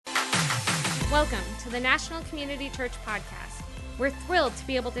Welcome to the National Community Church Podcast. We're thrilled to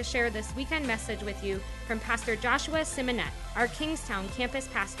be able to share this weekend message with you from Pastor Joshua Simonette, our Kingstown campus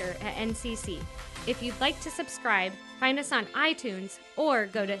pastor at NCC. If you'd like to subscribe, find us on iTunes or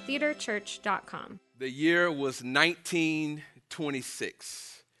go to theaterchurch.com. The year was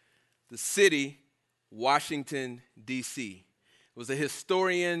 1926. The city, Washington, D.C. was a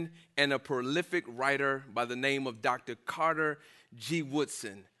historian and a prolific writer by the name of Dr. Carter G.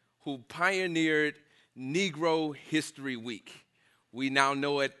 Woodson, who pioneered Negro History Week. We now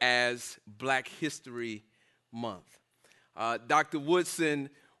know it as Black History Month. Dr.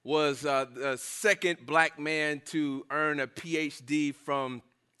 Woodson was the second black man to earn a PhD from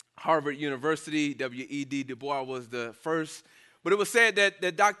Harvard University. W.E.B. Du Bois was the first. But it was said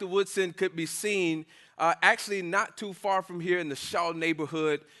that Dr. Woodson could be seen actually not too far from here in the Shaw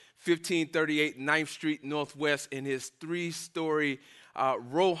neighborhood, 1538 9th Street Northwest, in his three-story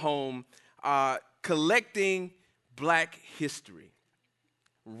row home, collecting black history,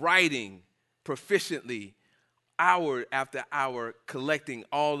 writing proficiently, hour after hour, collecting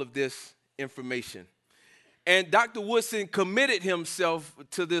all of this information. And Dr. Woodson committed himself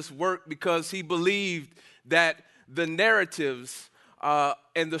to this work because he believed that the narratives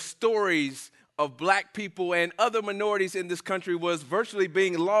and the stories of black people and other minorities in this country was virtually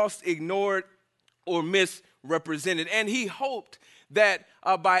being lost, ignored, or misrepresented. And he hoped that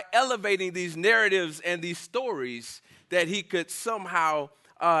by elevating these narratives and these stories, that he could somehow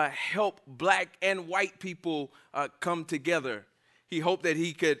help black and white people come together. He hoped that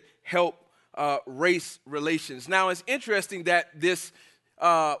he could help race relations. Now, it's interesting that this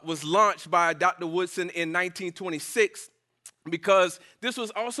was launched by Dr. Woodson in 1926 because this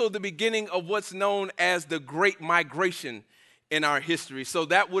was also the beginning of what's known as the Great Migration in our history. So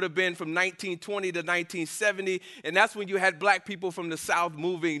that would have been from 1920 to 1970, and that's when you had black people from the South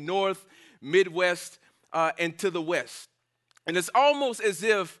moving north, Midwest, and to the West. And it's almost as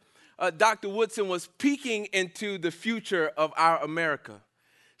if Dr. Woodson was peeking into the future of our America,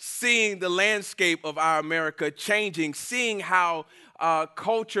 seeing the landscape of our America changing, seeing how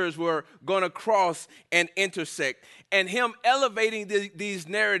cultures were going to cross and intersect. And him elevating these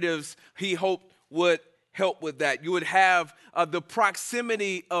narratives, he hoped would help with that. You would have the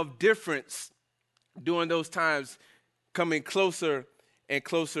proximity of difference during those times coming closer and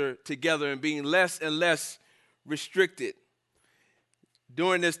closer together and being less and less restricted.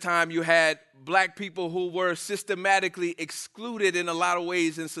 During this time, you had black people who were systematically excluded in a lot of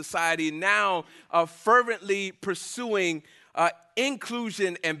ways in society, now fervently pursuing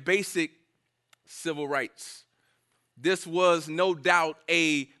inclusion and basic civil rights. This was no doubt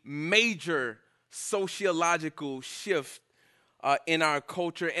a major sociological shift in our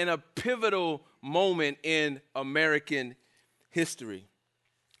culture and a pivotal moment in American history.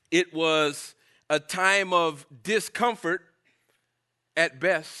 It was a time of discomfort at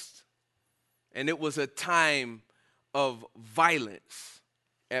best, and it was a time of violence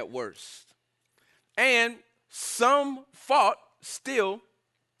at worst. And some fought still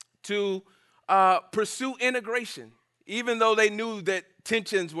to pursue integration, even though they knew that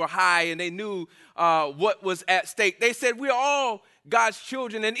tensions were high and they knew what was at stake. They said, we're all God's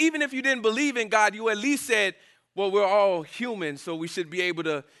children, and even if you didn't believe in God, you at least said, well, we're all human, so we should be able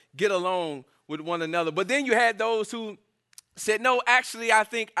to get along with one another. But then you had those who said, no, actually, I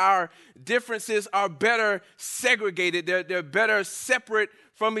think our differences are better segregated. They're better separate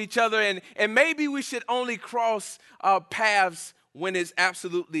from each other, and maybe we should only cross paths when it's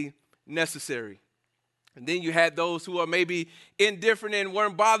absolutely necessary. And then you had those who are maybe indifferent and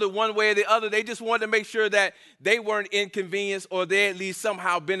weren't bothered one way or the other. They just wanted to make sure that they weren't inconvenienced or they at least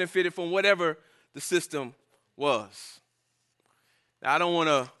somehow benefited from whatever the system was. Now, I don't want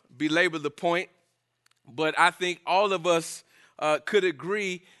to belabor the point, but I think all of us could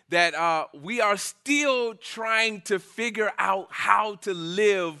agree that we are still trying to figure out how to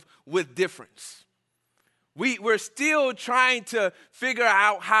live with difference. We're still trying to figure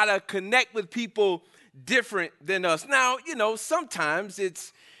out how to connect with people different than us. Now, sometimes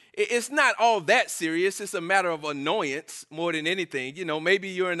it's not all that serious. It's a matter of annoyance more than anything. Maybe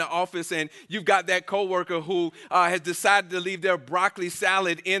you're in the office and you've got that coworker who has decided to leave their broccoli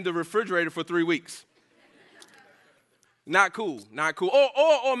salad in the refrigerator for 3 weeks. Not cool.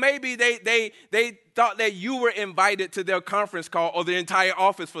 Or maybe they thought that you were invited to their conference call, or the entire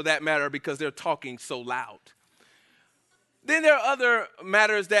office for that matter, because they're talking so loud. Then there are other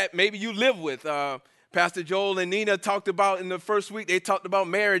matters that maybe you live with. Pastor Joel and Nina talked about in the first week, they talked about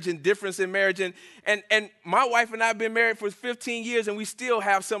marriage and difference in marriage. And my wife and I have been married for 15 years, and we still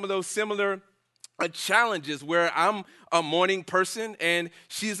have some of those similar challenges where I'm a morning person and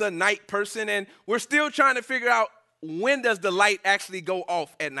she's a night person, and we're still trying to figure out when does the light actually go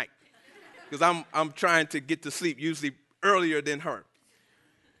off at night, because I'm trying to get to sleep usually earlier than her.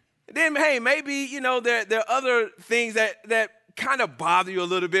 And then, hey, maybe, there are other things that kind of bother you a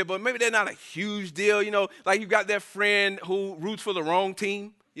little bit, but maybe they're not a huge deal. Like you've got that friend who roots for the wrong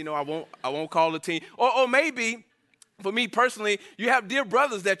team. I won't call the team. Or maybe, for me personally, you have dear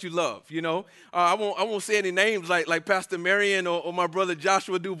brothers that you love. I won't say any names like Pastor Marion or my brother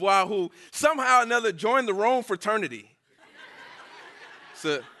Joshua Dubois, who somehow or another joined the wrong fraternity. It's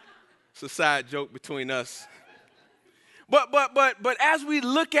a side joke between us. But as we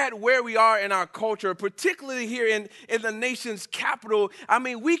look at where we are in our culture, particularly here in the nation's capital,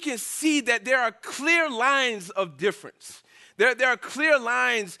 we can see that there are clear lines of difference. There are clear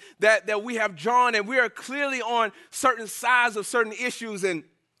lines that we have drawn, and we are clearly on certain sides of certain issues, and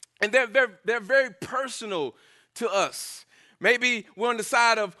they're very personal to us. Maybe we're on the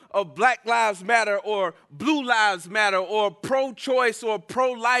side of Black Lives Matter or Blue Lives Matter or pro-choice or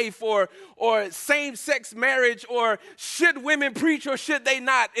pro-life or same-sex marriage or should women preach or should they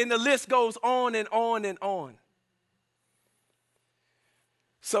not? And the list goes on and on and on.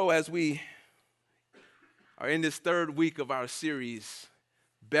 So as we are in this third week of our series,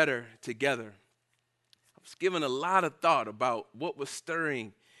 Better Together, I was giving a lot of thought about what was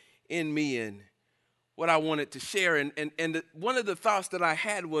stirring in me and what I wanted to share. And one of the thoughts that I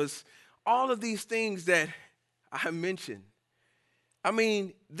had was all of these things that I mentioned.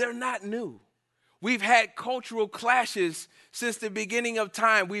 They're not new. We've had cultural clashes since the beginning of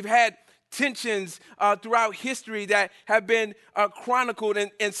time. We've had tensions throughout history that have been chronicled.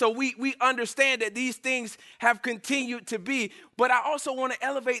 And so we understand that these things have continued to be. But I also want to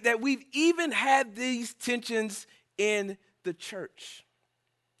elevate that we've even had these tensions in the church.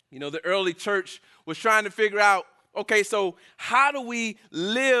 The early church was trying to figure out, okay, so how do we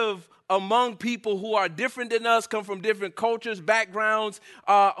live among people who are different than us, come from different cultures, backgrounds,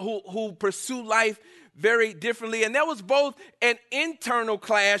 who pursue life very differently? And there was both an internal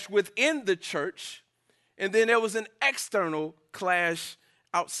clash within the church, and then there was an external clash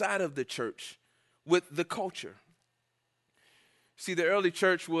outside of the church with the culture. See, the early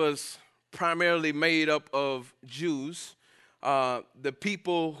church was primarily made up of Jews. The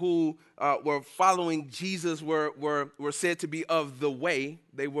people who were following Jesus were said to be of the way.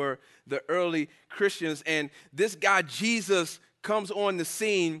 They were the early Christians. And this guy, Jesus, comes on the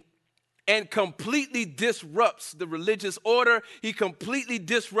scene and completely disrupts the religious order. He completely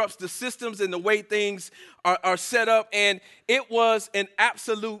disrupts the systems and the way things are set up. And it was an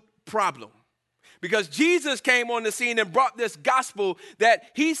absolute problem. Because Jesus came on the scene and brought this gospel that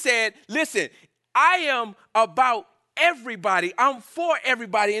he said, listen, I am about everybody. I'm for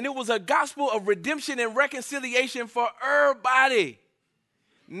everybody. And it was a gospel of redemption and reconciliation for everybody.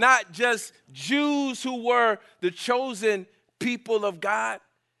 Not just Jews who were the chosen people of God,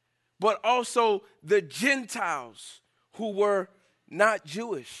 but also the Gentiles who were not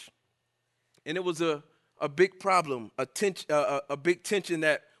Jewish. And it was a big problem, a big tension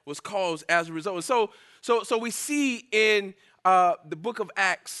that was caused as a result. And so we see in the book of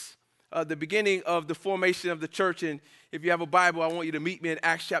Acts, the beginning of the formation of the church. And if you have a Bible, I want you to meet me in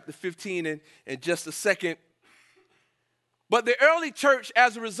Acts chapter 15 in just a second. But the early church,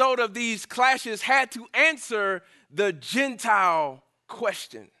 as a result of these clashes, had to answer the Gentile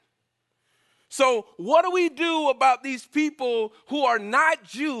question. So what do we do about these people who are not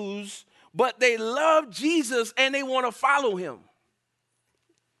Jews, but they love Jesus and they want to follow him?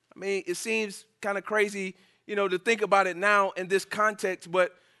 It seems kind of crazy, to think about it now in this context,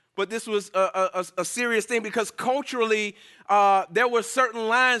 but this was a serious thing because culturally there were certain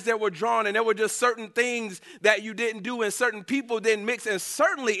lines that were drawn, and there were just certain things that you didn't do and certain people didn't mix. And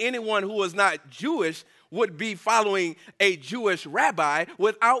certainly anyone who was not Jewish would be following a Jewish rabbi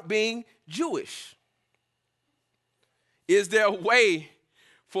without being Jewish. Is there a way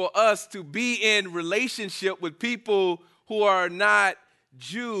for us to be in relationship with people who are not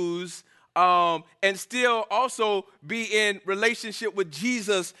Jews and still also be in relationship with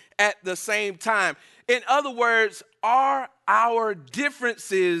Jesus at the same time? In other words, are our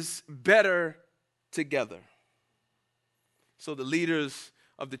differences better together? So the leaders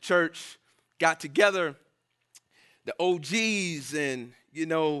of the church got together, the OGs and,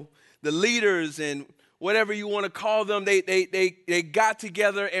 the leaders and whatever you want to call them, they got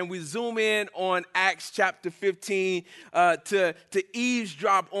together, and we zoom in on Acts chapter 15 to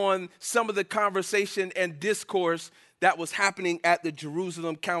eavesdrop on some of the conversation and discourse that was happening at the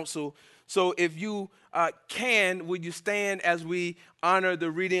Jerusalem Council. So if you can, would you stand as we honor the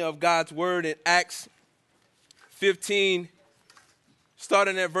reading of God's word in Acts 15,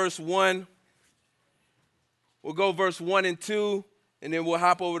 starting at verse 1. We'll go verse 1 and 2, and then we'll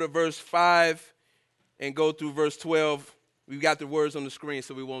hop over to verse 5 and go through verse 12. We've got the words on the screen,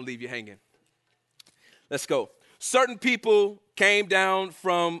 so we won't leave you hanging. Let's go. Certain people came down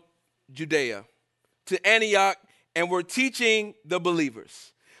from Judea to Antioch and were teaching the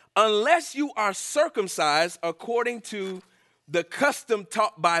believers, unless you are circumcised according to the custom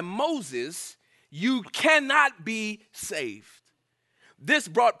taught by Moses, you cannot be saved. This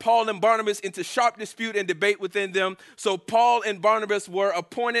brought Paul and Barnabas into sharp dispute and debate within them. So Paul and Barnabas were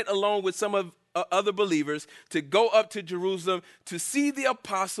appointed along with some of other believers to go up to Jerusalem to see the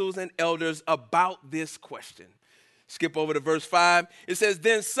apostles and elders about this question. Skip over to verse 5. It says,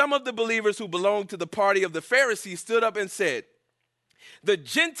 then some of the believers who belonged to the party of the Pharisees stood up and said, the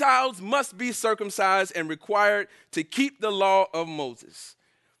Gentiles must be circumcised and required to keep the law of Moses.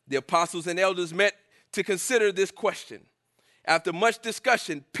 The apostles and elders met to consider this question. After much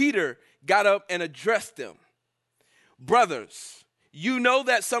discussion, Peter got up and addressed them. Brothers, you know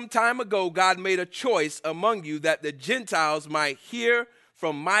that some time ago God made a choice among you that the Gentiles might hear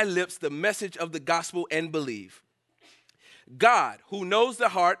from my lips the message of the gospel and believe. God, who knows the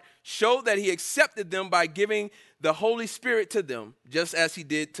heart, showed that he accepted them by giving the Holy Spirit to them, just as he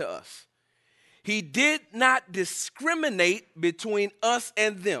did to us. He did not discriminate between us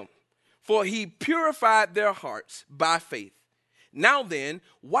and them, for he purified their hearts by faith. Now then,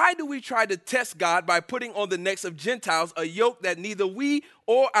 why do we try to test God by putting on the necks of Gentiles a yoke that neither we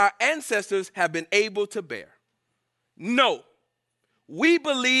or our ancestors have been able to bear? No, we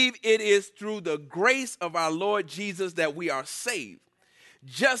believe it is through the grace of our Lord Jesus that we are saved,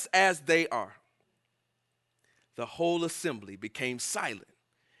 just as they are. The whole assembly became silent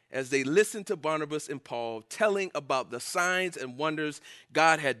as they listened to Barnabas and Paul telling about the signs and wonders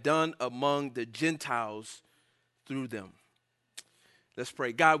God had done among the Gentiles through them. Let's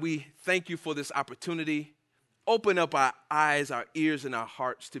pray. God, we thank you for this opportunity. Open up our eyes, our ears, and our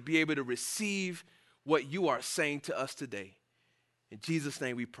hearts to be able to receive what you are saying to us today. In Jesus'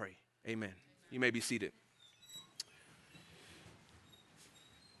 name we pray. Amen. You may be seated.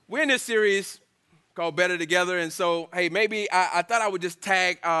 We're in this series called Better Together. And so, hey, maybe I thought I would just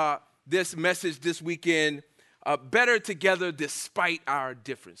tag this message this weekend, Better Together Despite Our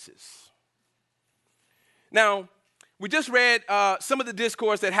Differences. Now, we just read some of the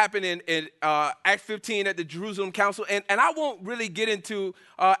discourse that happened in Acts 15 at the Jerusalem Council, and I won't really get into,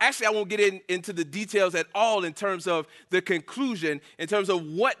 I won't get into the details at all in terms of the conclusion, in terms of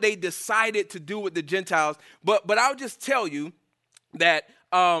what they decided to do with the Gentiles, but I'll just tell you that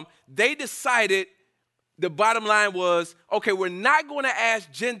they decided, the bottom line was, okay, we're not going to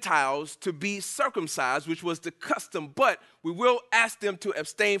ask Gentiles to be circumcised, which was the custom, but we will ask them to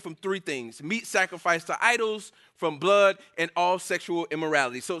abstain from three things: meat sacrificed to idols, from blood, and all sexual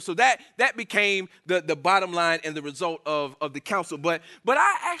immorality. So that became the bottom line and the result of the council. But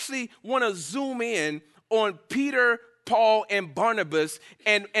I actually want to zoom in on Peter, Paul, and Barnabas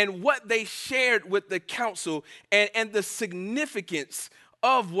and what they shared with the council and the significance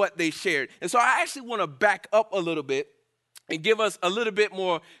of what they shared. And so I actually want to back up a little bit and give us a little bit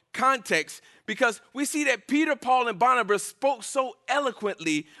more context, because we see that Peter, Paul, and Barnabas spoke so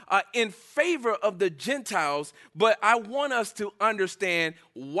eloquently in favor of the Gentiles, but I want us to understand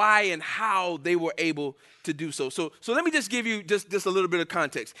why and how they were able to do so. So let me just give you just a little bit of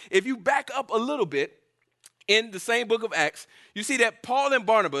context. If you back up a little bit, in the same book of Acts, you see that Paul and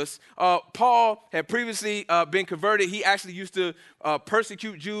Barnabas, Paul had previously been converted. He actually used to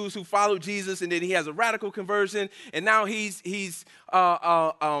persecute Jews who followed Jesus, and then he has a radical conversion, and now he's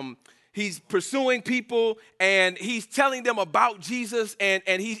pursuing people, and he's telling them about Jesus,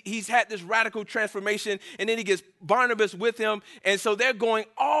 and he's had this radical transformation, and then he gets Barnabas with him, and so they're going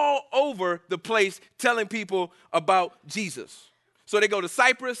all over the place telling people about Jesus. So they go to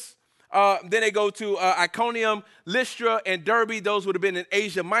Cyprus. Then they go to Iconium, Lystra, and Derbe. Those would have been in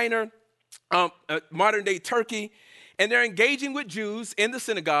Asia Minor, modern-day Turkey. And they're engaging with Jews in the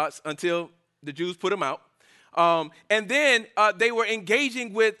synagogues until the Jews put them out. And then they were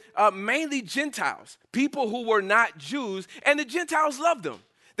engaging with mainly Gentiles, people who were not Jews, and the Gentiles loved them.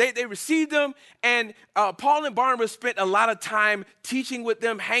 They received them, and Paul and Barnabas spent a lot of time teaching with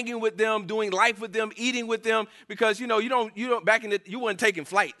them, hanging with them, doing life with them, eating with them, because you don't back in the, you weren't taking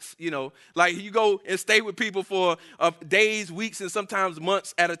flights, like you go and stay with people for days, weeks, and sometimes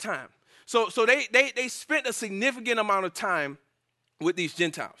months at a time. So they spent a significant amount of time with these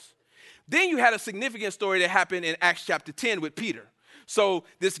Gentiles. Then you had a significant story that happened in Acts chapter 10 with Peter. So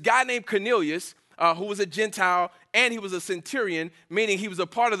this guy named Cornelius, who was a Gentile, and he was a centurion, meaning he was a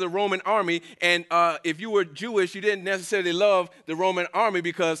part of the Roman army. And if you were Jewish, you didn't necessarily love the Roman army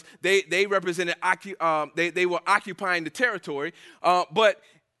because they represented, they were occupying the territory. But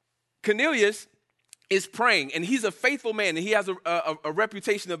Cornelius is praying, and he's a faithful man, and he has a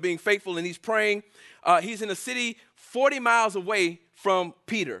reputation of being faithful, and he's praying. He's in a city 40 miles away from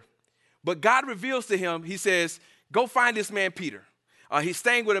Peter. But God reveals to him, he says, go find this man Peter. He's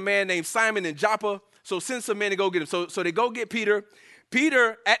staying with a man named Simon in Joppa, so send some men to go get him. So they go get Peter.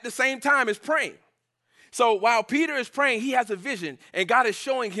 Peter, at the same time, is praying. So while Peter is praying, he has a vision, and God is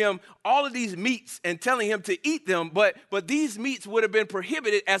showing him all of these meats and telling him to eat them, but these meats would have been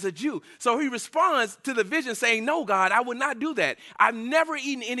prohibited as a Jew. So he responds to the vision saying, no, God, I would not do that. I've never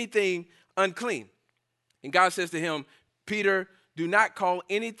eaten anything unclean. And God says to him, Peter, do not call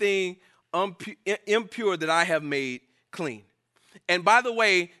anything impure that I have made clean. And by the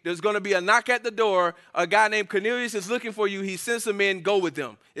way, there's going to be a knock at the door. A guy named Cornelius is looking for you. He sends some men, go with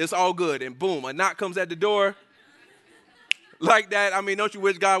them. It's all good. And boom, a knock comes at the door like that. I mean, don't you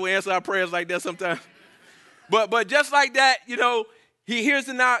wish God would answer our prayers like that sometimes? But just like that, you know, he hears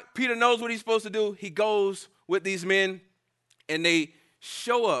the knock. Peter knows what he's supposed to do. He goes with these men, and they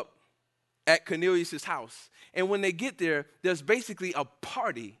show up at Cornelius' house. And when they get there, there's basically a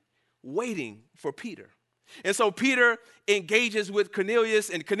party waiting for Peter. And so Peter engages with Cornelius,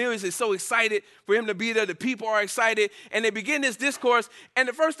 and Cornelius is so excited for him to be there. The people are excited, and they begin this discourse. And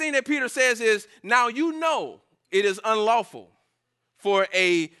the first thing that Peter says is, now you know it is unlawful for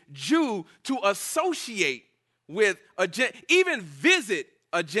a Jew to associate with even visit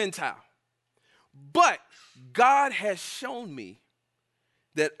a Gentile. But God has shown me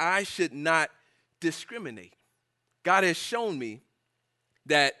that I should not discriminate. God has shown me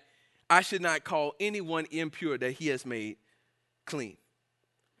that I should not call anyone impure that he has made clean.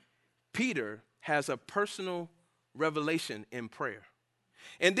 Peter has a personal revelation in prayer.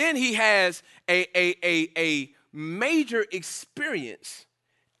 And then he has a major experience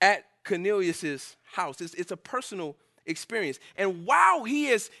at Cornelius' house. It's a personal experience. And while he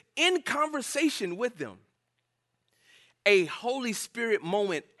is in conversation with them, a Holy Spirit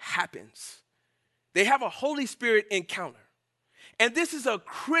moment happens. They have a Holy Spirit encounter. And this is a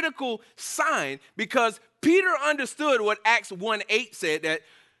critical sign because Peter understood what Acts 1:8 said, that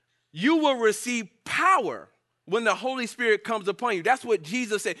you will receive power when the Holy Spirit comes upon you. That's what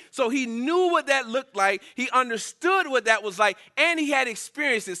Jesus said. So he knew what that looked like. He understood what that was like, and he had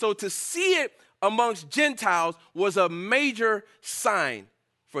experienced it. So to see it amongst Gentiles was a major sign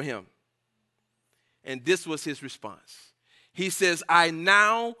for him. And this was his response. He says, I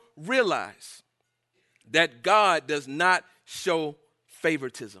now realize that God does not show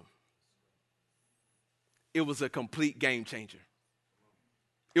favoritism. It was a complete game changer.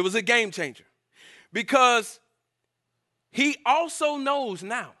 It was a game changer because he also knows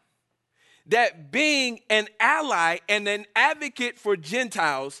now that being an ally and an advocate for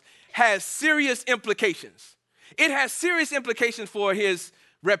Gentiles has serious implications. It has serious implications for his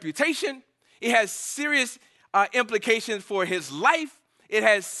reputation. It has serious implications for his life. It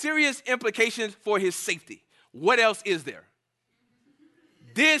has serious implications for his safety. What else is there?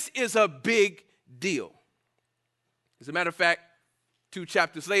 This is a big deal. As a matter of fact, 2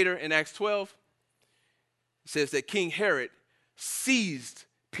 chapters later in Acts 12, it says that King Herod seized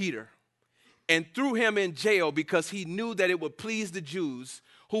Peter and threw him in jail because he knew that it would please the Jews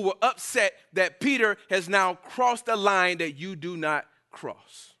who were upset that Peter has now crossed a line that you do not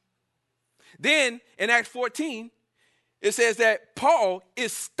cross. Then in Acts 14, it says that Paul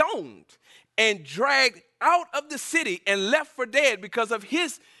is stoned and dragged out of the city and left for dead because of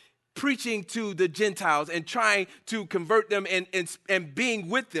his preaching to the Gentiles and trying to convert them and being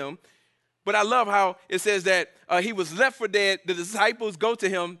with them. But I love how it says that he was left for dead. The disciples go to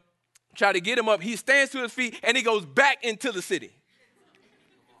him, try to get him up. He stands to his feet and he goes back into the city.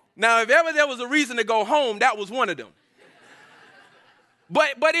 Now, if ever there was a reason to go home, that was one of them.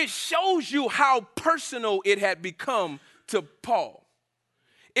 But it shows you how personal it had become to Paul.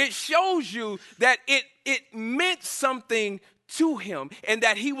 It shows you that it meant something to him and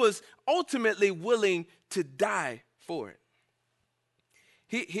that he was ultimately willing to die for it.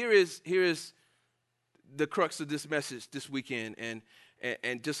 Here is the crux of this message this weekend,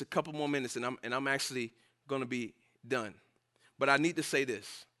 and just a couple more minutes, and I'm actually going to be done. But I need to say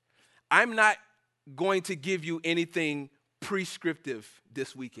this. I'm not going to give you anything prescriptive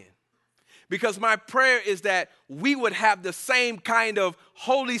this weekend. Because my prayer is that we would have the same kind of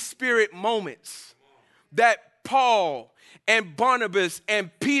Holy Spirit moments that Paul and Barnabas and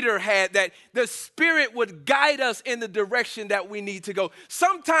Peter had, that the Spirit would guide us in the direction that we need to go.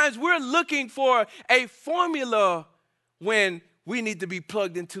 Sometimes we're looking for a formula when we need to be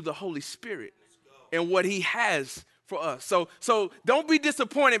plugged into the Holy Spirit and what he has for us. So don't be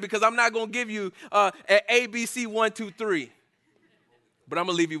disappointed because I'm not going to give you an ABC 1, 2, 3, but I'm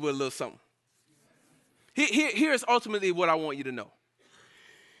going to leave you with a little something. Here's ultimately what I want you to know.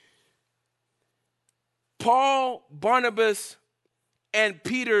 Paul, Barnabas, and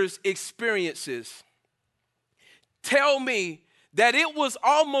Peter's experiences tell me that it was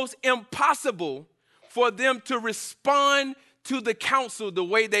almost impossible for them to respond to the council the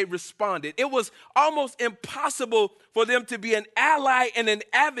way they responded. It was almost impossible for them to be an ally and an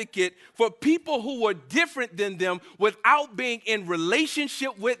advocate for people who were different than them without being in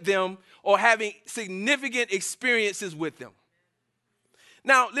relationship with them or having significant experiences with them.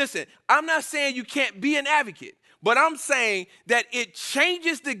 Now, listen, I'm not saying you can't be an advocate, but I'm saying that it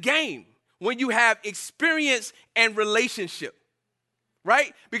changes the game when you have experience and relationship,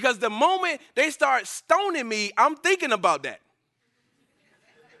 right? Because the moment they start stoning me, I'm thinking about that.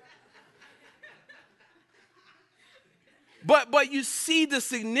 But you see the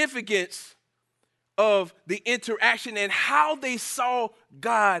significance of the interaction and how they saw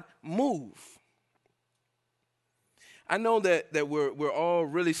God move. I know that we're all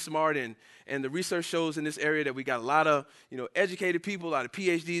really smart, and the research shows in this area that we got a lot of educated people, a lot of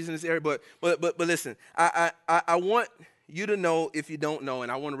PhDs in this area. But listen, I want you to know if you don't know,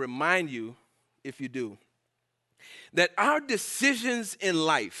 and I want to remind you if you do, that our decisions in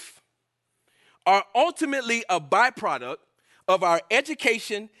life are ultimately a byproduct of our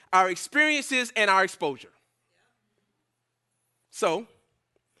education, our experiences, and our exposure. So,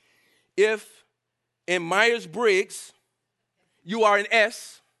 if in Myers-Briggs you are an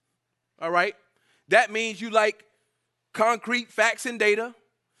S, all right, that means you like concrete facts and data.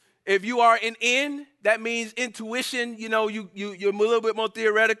 If you are an N, that means intuition. You're a little bit more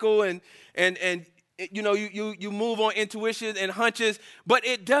theoretical, and you move on intuition and hunches, but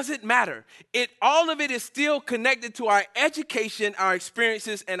it doesn't matter. All of it is still connected to our education, our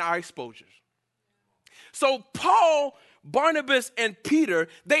experiences, and our exposures. So Paul, Barnabas, and Peter,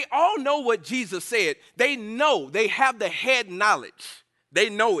 they all know what Jesus said. They know. They have the head knowledge. They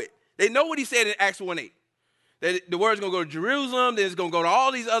know it. They know what he said in Acts 1:8. That the word's going to go to Jerusalem, then it's going to go to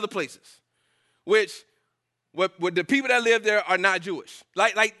all these other places, which what the people that live there are not Jewish.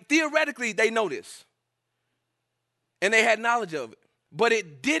 Like theoretically, they know this. And they had knowledge of it. But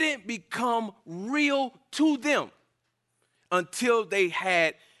it didn't become real to them until they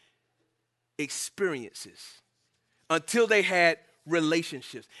had experiences, until they had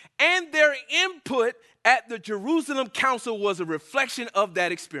relationships. And their input at the Jerusalem Council was a reflection of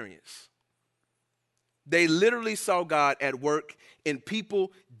that experience. They literally saw God at work in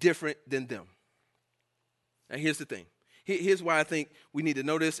people different than them. Now, here's the thing. Here's why I think we need to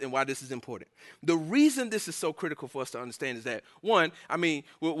know this and why this is important. The reason this is so critical for us to understand is that, one,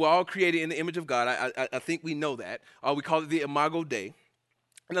 we're all created in the image of God. I think we know that. We call it the Imago Dei.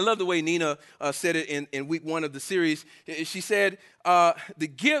 And I love the way Nina said it in week 1 of the series. She said, the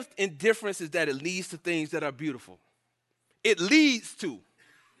gift in difference is that it leads to things that are beautiful. It leads to.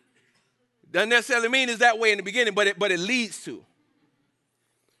 Doesn't necessarily mean it's that way in the beginning, but it leads to.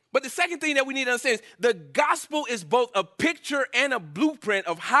 But the second thing that we need to understand is the gospel is both a picture and a blueprint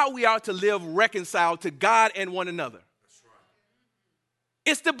of how we are to live reconciled to God and one another. That's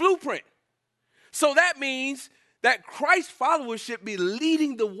right. It's the blueprint. So that means that Christ's followers should be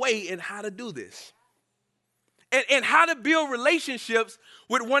leading the way in how to do this. And how to build relationships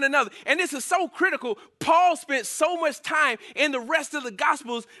with one another. And this is so critical. Paul spent so much time in the rest of the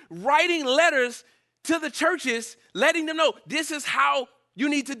Gospels writing letters to the churches, letting them know this is how you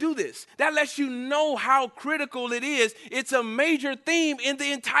need to do this. That lets you know how critical it is. It's a major theme in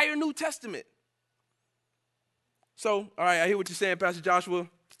the entire New Testament. So, all right, I hear what you're saying, Pastor Joshua.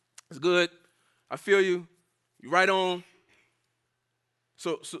 It's good. I feel you. You're right on.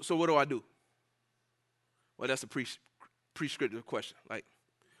 So what do I do? Well, that's a prescriptive question. But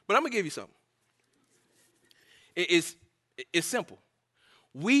I'm going to give you something. It's simple.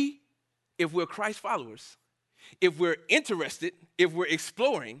 If we're Christ followers, if we're interested, if we're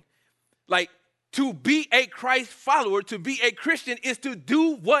exploring, to be a Christ follower, to be a Christian is to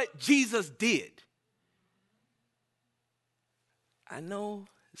do what Jesus did. I know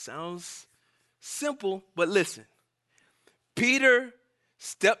it sounds simple, but listen. Peter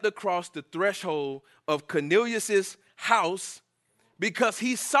stepped across the threshold of Cornelius' house because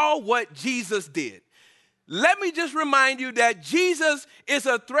he saw what Jesus did. Let me just remind you that Jesus is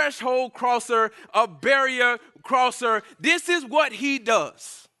a threshold crosser, a barrier crosser, this is what he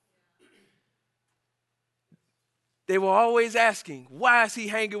does. They were always asking, why is he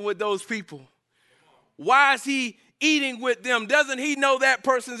hanging with those people? Why is he eating with them? Doesn't he know that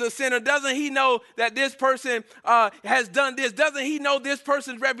person's a sinner? Doesn't he know that this person has done this? Doesn't he know this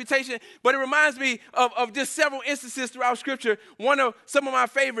person's reputation? But it reminds me of just several instances throughout Scripture. Some of my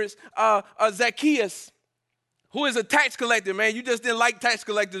favorites, Zacchaeus, who is a tax collector, man. You just didn't like tax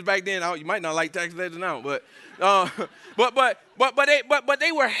collectors back then. You might not like tax collectors now, but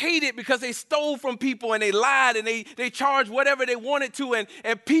they were hated because they stole from people and they lied and they charged whatever they wanted to,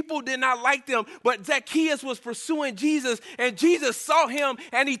 and people did not like them. But Zacchaeus was pursuing Jesus, and Jesus saw him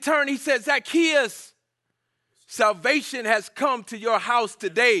and he turned. He said, Zacchaeus, salvation has come to your house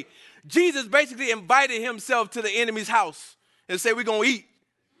today. Jesus basically invited himself to the enemy's house and said, we're going to eat.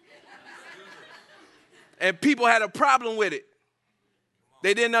 And people had a problem with it.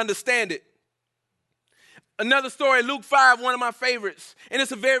 They didn't understand it. Another story, Luke 5, one of my favorites. And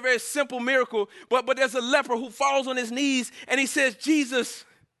it's a very, very simple miracle. But there's a leper who falls on his knees and he says, Jesus,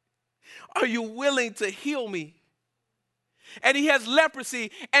 are you willing to heal me? And he has leprosy.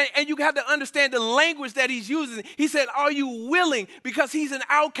 And you have to understand the language that he's using. He said, are you willing? Because he's an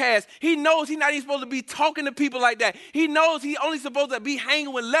outcast. He knows he's not even supposed to be talking to people like that. He knows he's only supposed to be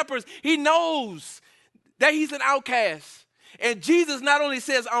hanging with lepers. He knows that he's an outcast. And Jesus not only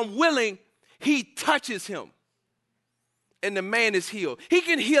says, I'm willing, he touches him. And the man is healed. He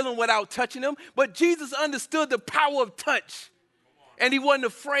can heal him without touching him, but Jesus understood the power of touch. And he wasn't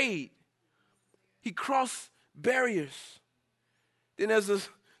afraid. He crossed barriers. Then there's a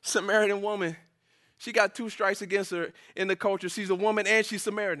Samaritan woman. She got 2 strikes against her in the culture. She's a woman and she's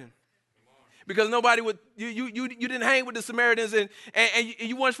Samaritan. Because nobody would, you didn't hang with the Samaritans and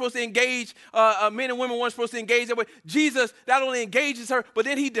you weren't supposed to engage, men and women weren't supposed to engage that way. Jesus not only engages her, but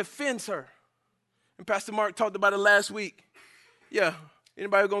then he defends her. And Pastor Mark talked about it last week. Yeah,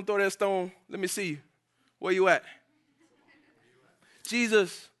 anybody going to throw that stone? Let me see you. Where you at?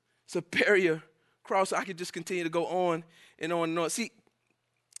 Jesus, superior cross. I could just continue to go on and on and on. See,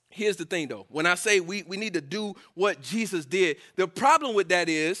 here's the thing though. When I say we need to do what Jesus did, the problem with that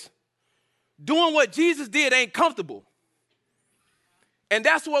is, doing what Jesus did ain't comfortable. And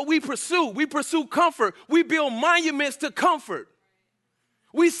that's what we pursue. We pursue comfort. We build monuments to comfort.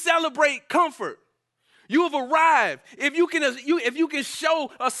 We celebrate comfort. You have arrived if you can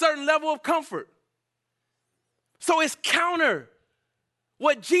show a certain level of comfort. So it's counter.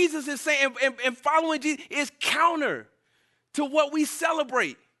 What Jesus is saying and following Jesus is counter to what we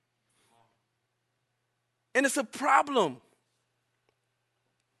celebrate. And it's a problem.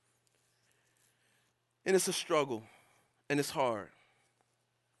 And it's a struggle, and it's hard,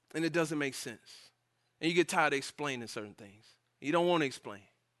 and it doesn't make sense. And you get tired of explaining certain things. You don't want to explain.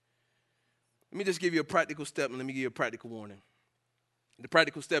 Let me just give you a practical step, and let me give you a practical warning. The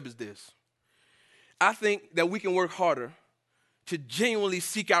practical step is this. I think that we can work harder to genuinely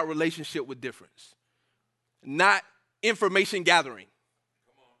seek out relationship with difference, not information gathering.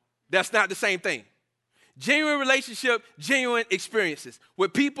 That's not the same thing. Genuine relationship, genuine experiences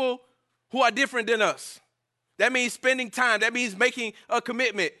with people who are different than us. That means spending time. That means making a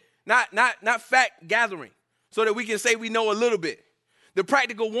commitment, not fact gathering, so that we can say we know a little bit. The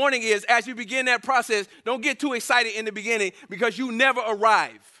practical warning is, as you begin that process, don't get too excited in the beginning because you never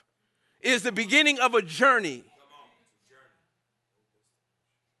arrive. It is the beginning of a journey.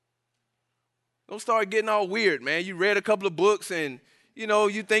 Don't start getting all weird, man. You read a couple of books and,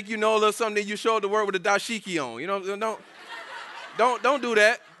 you think you know a little something, you show up to work with a dashiki on. Don't do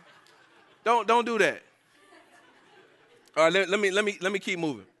that. Don't do that. All right, let me keep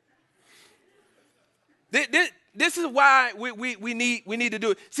moving. This is why we need to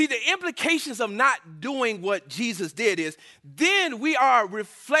do it. See, the implications of not doing what Jesus did is then we are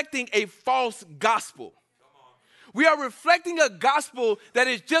reflecting a false gospel. We are reflecting a gospel that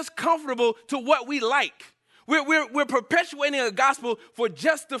is just comfortable to what we like. We're perpetuating a gospel for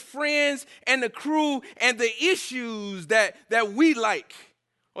just the friends and the crew and the issues that we like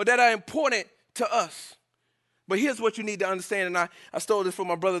or that are important to us. But here's what you need to understand, and I stole this from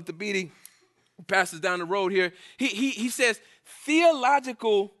my brother Thabiti, who passes down the road here. He says,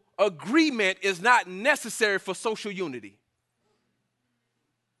 theological agreement is not necessary for social unity.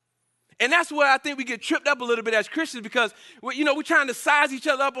 And that's where I think we get tripped up a little bit as Christians because, we're trying to size each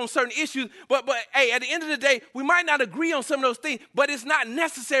other up on certain issues. But hey, at the end of the day, we might not agree on some of those things, but it's not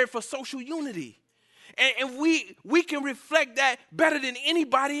necessary for social unity. And we can reflect that better than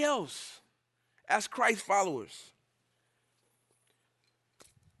anybody else as Christ followers.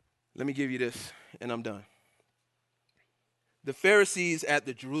 Let me give you this, and I'm done. The Pharisees at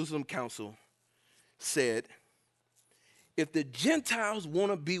the Jerusalem council said, if the Gentiles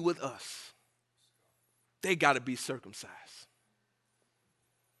want to be with us, they got to be circumcised.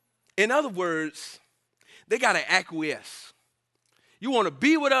 In other words, they got to acquiesce. You want to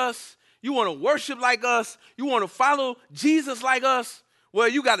be with us, you want to worship like us, you want to follow Jesus like us, well,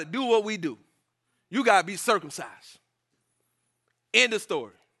 you got to do what we do. You got to be circumcised. End of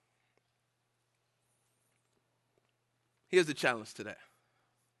story. Here's the challenge to that.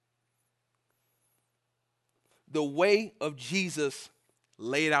 The way of Jesus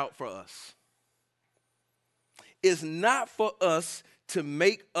laid out for us is not for us to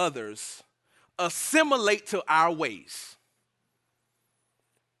make others assimilate to our ways,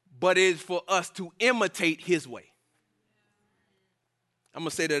 but it is for us to imitate his way. I'm going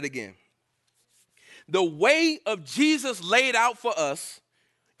to say that again. The way of Jesus laid out for us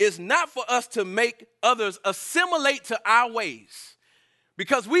is not for us to make others assimilate to our ways,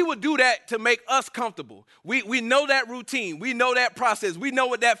 because we would do that to make us comfortable. We know that routine. We know that process. We know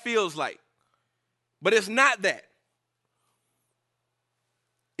what that feels like. But it's not that.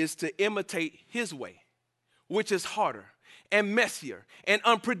 It's to imitate his way, which is harder and messier and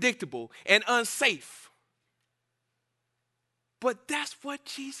unpredictable and unsafe. But that's what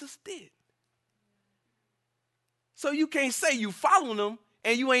Jesus did. So you can't say you following him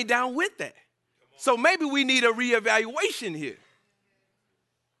and you ain't down with that. So maybe we need a reevaluation here.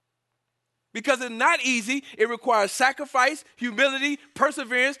 Because it's not easy. It requires sacrifice, humility,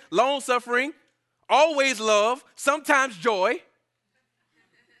 perseverance, long-suffering, always love, sometimes joy.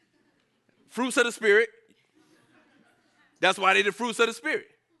 Fruits of the Spirit. That's why they're the fruits of the Spirit.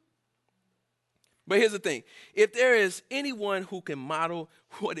 But here's the thing. If there is anyone who can model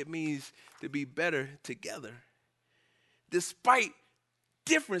what it means to be better together, despite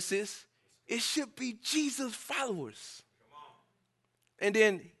differences, it should be Jesus' followers. And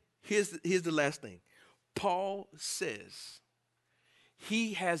then here's the last thing. Paul says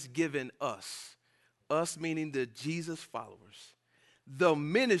he has given us meaning the Jesus followers, the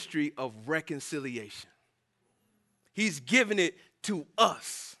ministry of reconciliation. He's given it to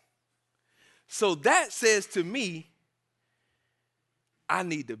us. So that says to me, I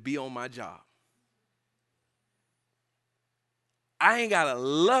need to be on my job. I ain't got to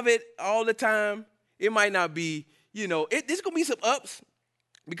love it all the time. It might not be, there's going to be some ups,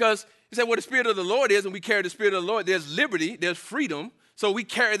 because you say, well, the Spirit of the Lord is, and we carry the Spirit of the Lord. There's liberty, there's freedom. So we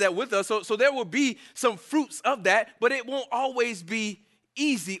carry that with us. So there will be some fruits of that, but it won't always be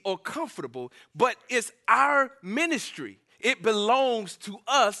easy or comfortable. But it's our ministry. It belongs to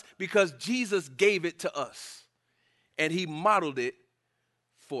us because Jesus gave it to us, and he modeled it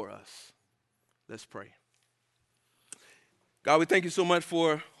for us. Let's pray. God, we thank you so much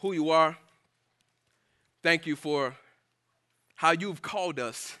for who you are. Thank you for how you've called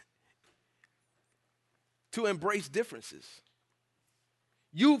us to embrace differences.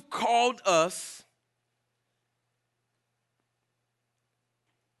 You've called us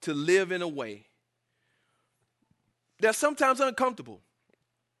to live in a way that's sometimes uncomfortable,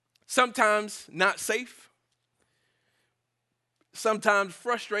 sometimes not safe, sometimes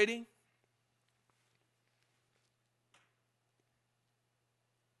frustrating.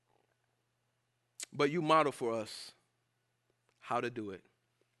 But you model for us how to do it.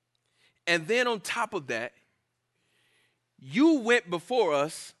 And then on top of that, you went before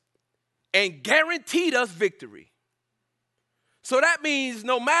us and guaranteed us victory. So that means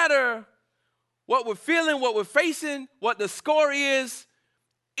no matter what we're feeling, what we're facing, what the score is,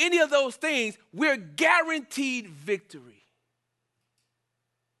 any of those things, we're guaranteed victory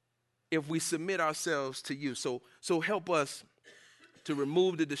if we submit ourselves to you. So help us to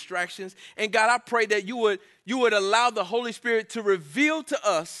remove the distractions. And God, I pray that you would allow the Holy Spirit to reveal to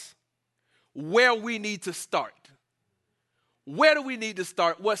us where we need to start. Where do we need to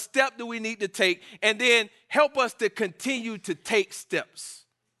start? What step do we need to take? And then help us to continue to take steps,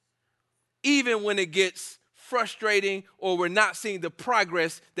 even when it gets frustrating or we're not seeing the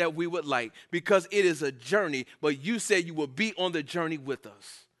progress that we would like, because it is a journey. But you said you will be on the journey with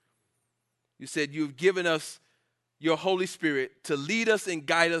us. You said you've given us your Holy Spirit to lead us and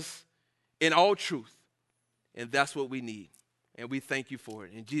guide us in all truth. And that's what we need. And we thank you for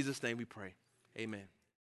it. In Jesus' name we pray. Amen.